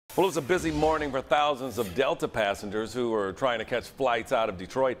Well, it was a busy morning for thousands of Delta passengers who were trying to catch flights out of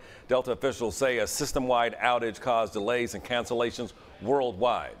Detroit. Delta officials say a system-wide outage caused delays and cancellations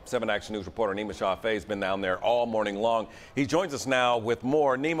worldwide. 7 Action News reporter Nima Shafee has been down there all morning long. He joins us now with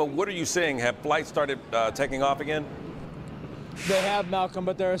more. Nima, what are you seeing? Have flights started taking off again? They have, Malcolm,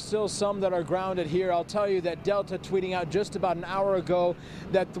 but there are still some that are grounded here. I'll tell you that Delta tweeting out just about an hour ago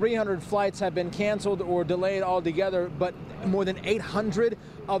that 300 flights have been canceled or delayed altogether, but more than 800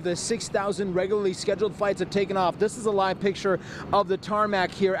 of the 6,000 regularly scheduled flights have taken off. This is a live picture of the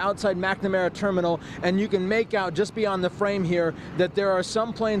tarmac here outside McNamara Terminal, and you can make out just beyond the frame here that there are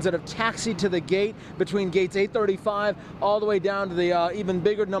some planes that have taxied to the gate between gates 835 all the way down to the even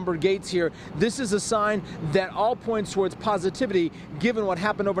bigger numbered gates here. This is a sign that all points towards positivity given what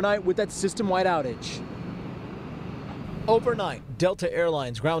happened overnight with that system-wide outage. Overnight, Delta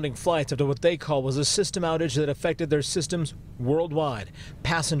Airlines grounding flights after what they call was a system outage that affected their systems worldwide.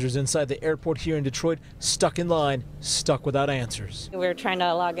 Passengers inside the airport here in Detroit stuck in line, stuck without answers. We're trying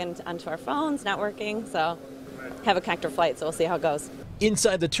to log in onto our phones, not working, so have a connector flight, so we'll see how it goes.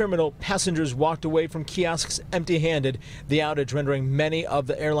 Inside the terminal, passengers walked away from kiosks empty-handed, the outage rendering many of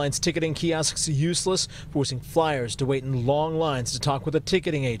the airline's ticketing kiosks useless, forcing flyers to wait in long lines to talk with a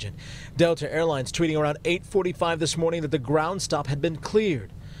ticketing agent. Delta Airlines tweeting around 8:45 this morning that the ground stop had been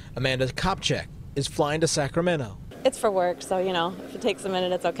cleared. Amanda Kopchak is flying to Sacramento. It's for work, so, you know, if it takes a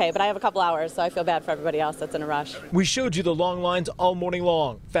minute, it's okay. But I have a couple hours, so I feel bad for everybody else that's in a rush. We showed you the long lines all morning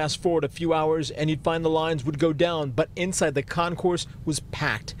long. Fast forward a few hours, and you'd find the lines would go down, but inside the concourse was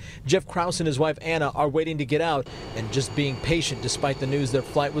packed. Jeff Krause and his wife Anna are waiting to get out and just being patient despite the news their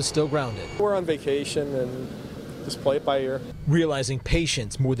flight was still grounded. We're on vacation and just play it by ear. Realizing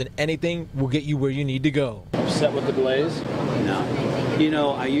patience more than anything will get you where you need to go. Upset with the delays? No. You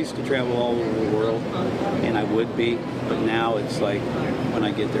know, I used to travel all over the world, and I would be, but now it's like when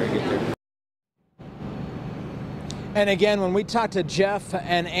I get there, I get there. And again, when we talked to Jeff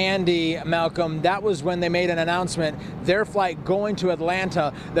and Andy, Malcolm, that was when they made an announcement, their flight going to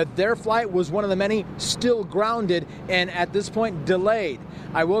Atlanta, that their flight was one of the many still grounded and at this point delayed.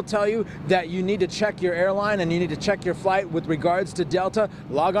 I will tell you that you need to check your airline and you need to check your flight with regards to Delta.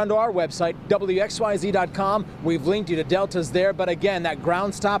 Log on to our website, WXYZ.com. We've linked you to Delta's there, but again, that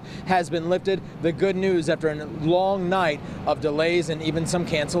ground stop has been lifted. The good news after a long night of delays and even some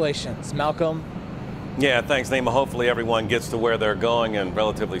cancellations. Malcolm? Yeah, thanks, Nima. Hopefully everyone gets to where they're going and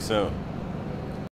relatively soon.